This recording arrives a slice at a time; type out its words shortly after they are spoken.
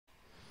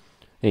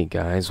Hey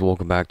guys,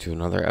 welcome back to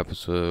another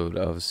episode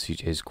of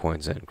CJ's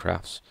Coins and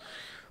Crafts.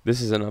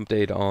 This is an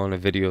update on a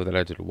video that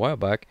I did a while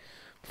back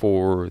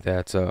for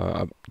that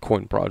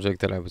coin project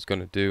that I was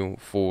going to do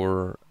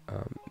for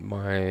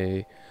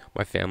my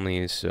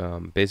family's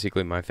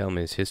basically my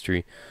family's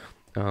history.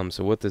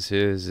 So what this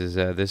is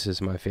that this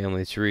is my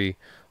family tree.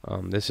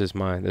 This is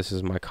my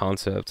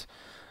concept,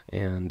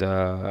 and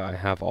I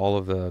have all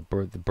of the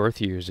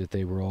birth years that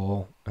they were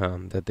all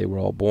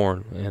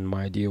born. And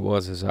my idea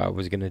was I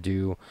was gonna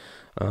do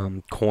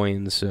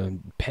coins,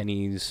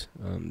 pennies,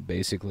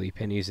 basically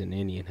pennies and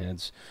Indian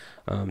heads,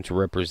 to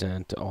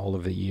represent all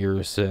of the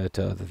years that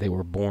they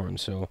were born.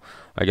 So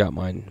I got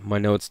my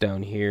notes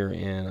down here,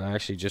 and I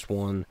actually just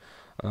won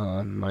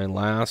my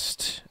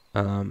last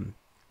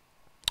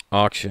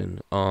auction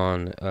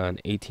on an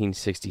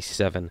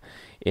 1867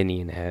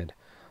 Indian head.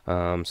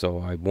 So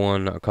I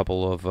won a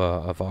couple of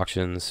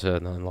auctions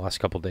in the last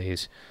couple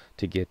days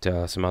to get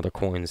some other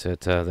coins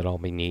that I'll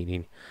be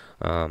needing.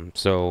 I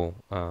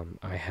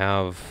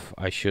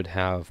should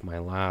have my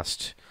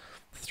last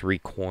three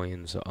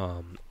coins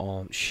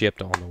on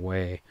shipped on the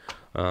way.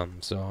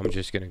 So I'm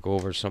just gonna go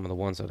over some of the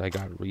ones that I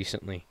got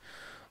recently.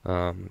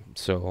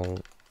 So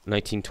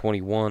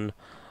 1921,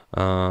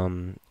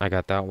 I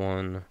got that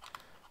one.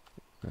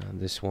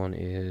 This one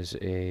is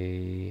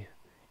a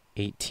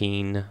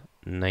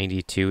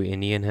 1892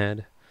 Indian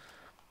head.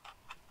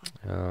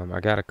 I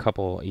got a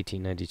couple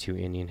 1892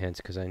 Indian heads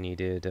because I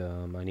needed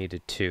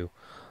two.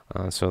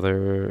 So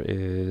there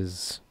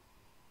is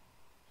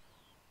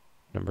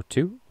number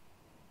two.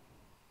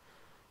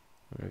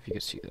 I don't know if you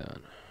can see that.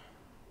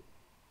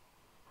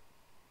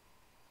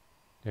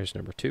 There's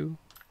number two.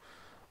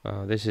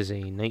 This is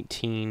a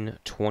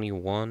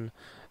 1921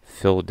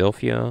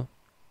 Philadelphia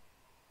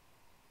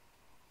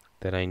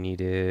that I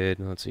needed.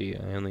 Let's see,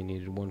 I only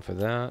needed one for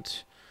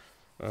that.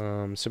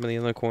 Some of the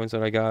other coins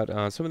that I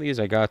got, some of these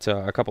I got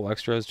a couple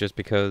extras just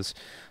because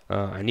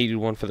I needed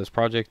one for this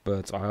project,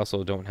 but I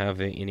also don't have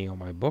any on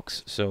my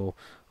books. So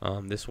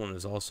this one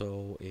is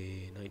also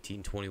a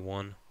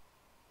 1921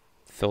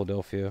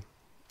 Philadelphia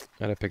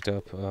that I picked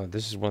up.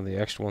 This is one of the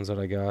extra ones that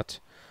I got.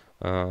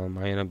 I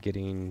ended up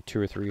getting two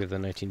or three of the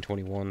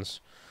 1921s.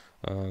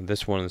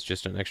 This one is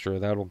just an extra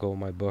that'll go in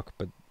my book,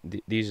 but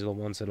these are the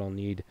ones that I'll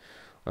need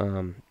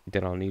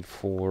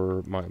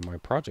for my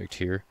project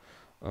here.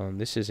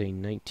 This is a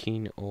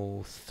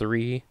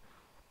 1903.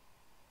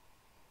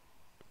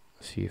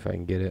 See if I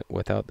can get it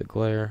without the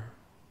glare.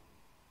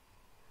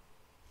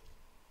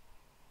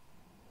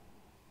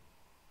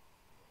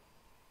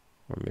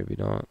 Or maybe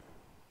not.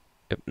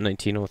 Yep,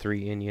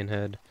 1903 Indian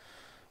head.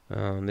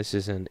 This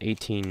is an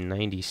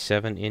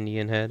 1897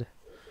 Indian head.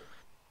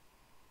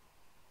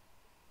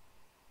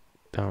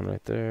 Down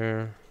right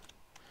there.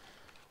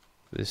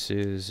 This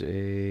is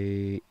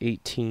a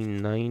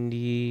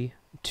 1890,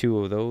 two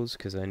of those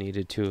because I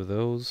needed two of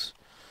those.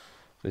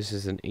 This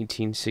is an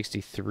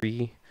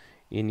 1863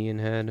 Indian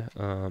head.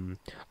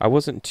 I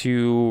wasn't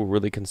too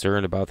really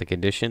concerned about the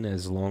condition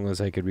as long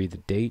as I could read the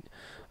date.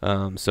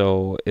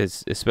 So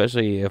it's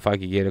especially if I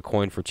could get a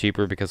coin for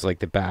cheaper because like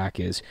the back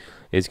is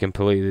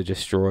completely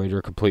destroyed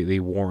or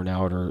completely worn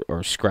out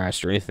or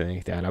scratched or anything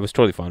like that. I was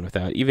totally fine with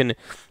that. Even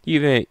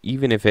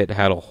if it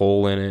had a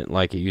hole in it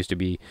like it used to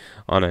be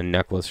on a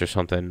necklace or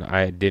something,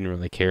 I didn't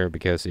really care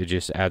because it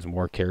just adds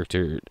more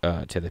character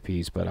to the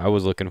piece. But I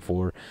was looking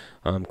for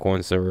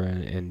coins that were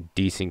in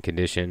decent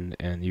condition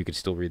and you could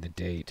still read the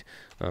date.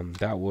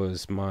 That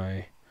was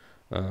the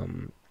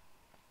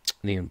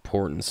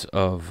importance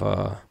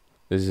of.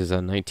 This is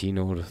a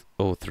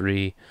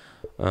 1903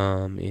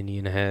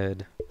 Indian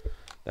head.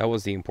 That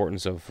was the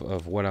importance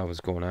of what I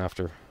was going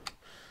after.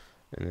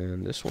 And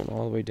then this one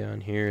all the way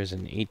down here is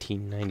an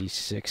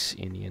 1896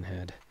 Indian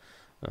head.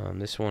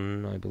 This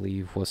one, I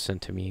believe, was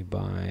sent to me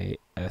by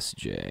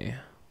SJ.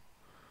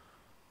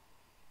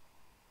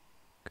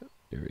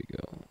 There we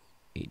go.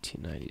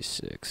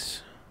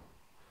 1896.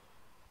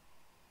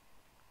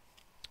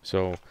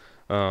 So,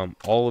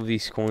 all of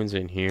these coins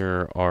in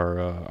here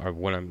are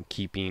what I'm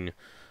keeping.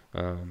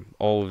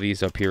 All of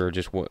these up here are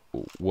just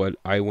what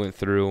I went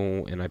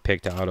through and I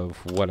picked out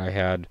of what I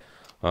had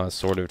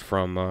sorted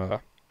from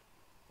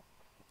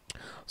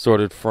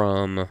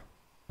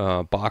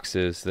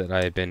boxes that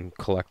I had been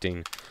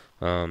collecting,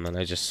 and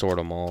I just sort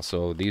them all.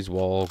 So these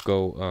will all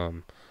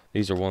go.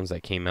 These are ones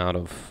that came out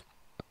of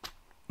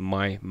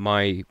my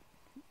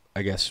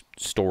I guess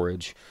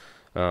storage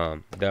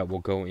that will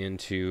go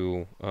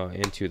into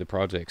the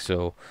project.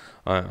 So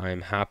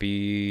I'm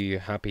happy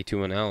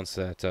to announce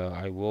that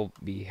I will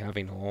be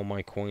having all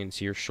my coins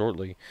here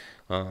shortly.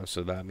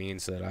 So that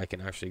means that I can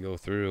actually go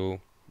through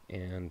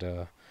and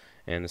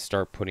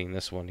start putting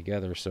this one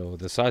together. So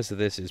the size of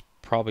this is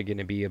probably going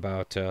to be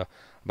about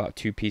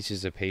two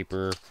pieces of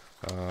paper,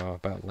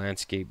 about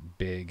landscape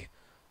big.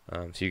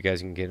 So you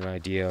guys can get an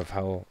idea of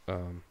how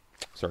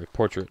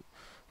portrait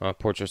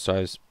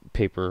size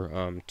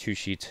paper, two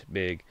sheets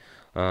big.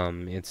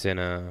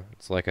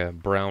 It's like a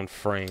brown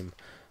frame,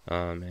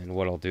 and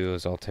what I'll do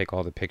is I'll take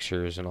all the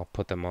pictures and I'll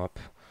put them up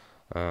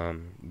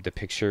the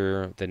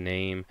picture, the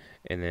name,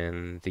 and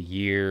then the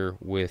year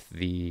with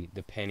the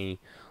penny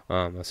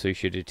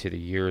associated to the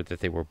year that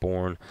they were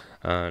born,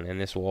 and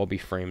this will all be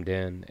framed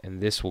in,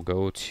 and this will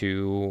go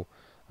to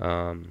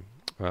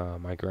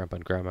my grandpa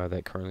and grandma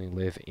that currently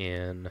live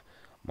in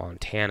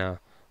Montana.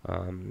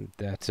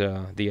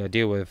 The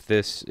idea with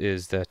this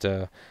is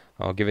that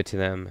I'll give it to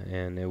them,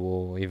 and it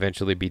will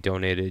eventually be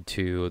donated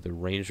to the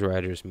Range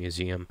Riders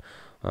Museum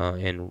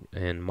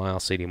in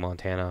Miles City,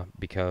 Montana,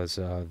 because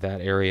that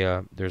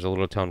area, there's a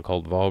little town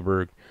called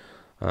Valberg,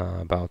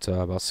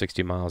 about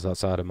 60 miles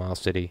outside of Miles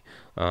City.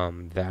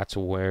 That's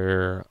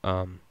where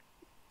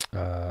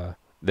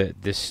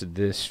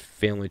this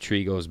family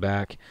tree goes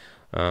back,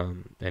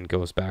 and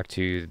goes back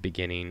to the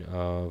beginning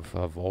of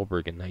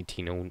Valberg in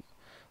 1909,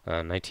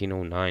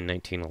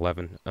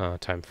 1911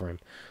 time frame.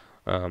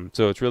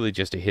 So it's really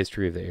just a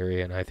history of the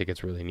area, and I think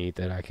it's really neat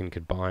that I can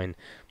combine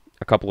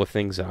a couple of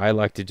things that I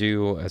like to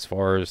do as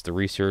far as the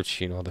research,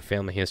 the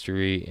family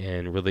history,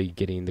 and really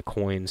getting the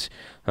coins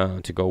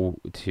to go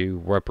to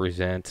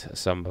represent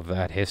some of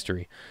that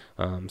history.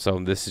 So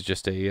this is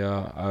just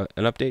an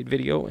update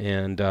video,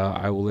 and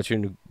I will let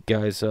you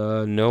guys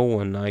know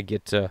when I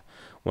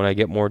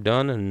get more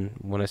done and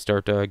when I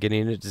start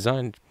getting it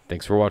designed.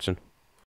 Thanks for watching.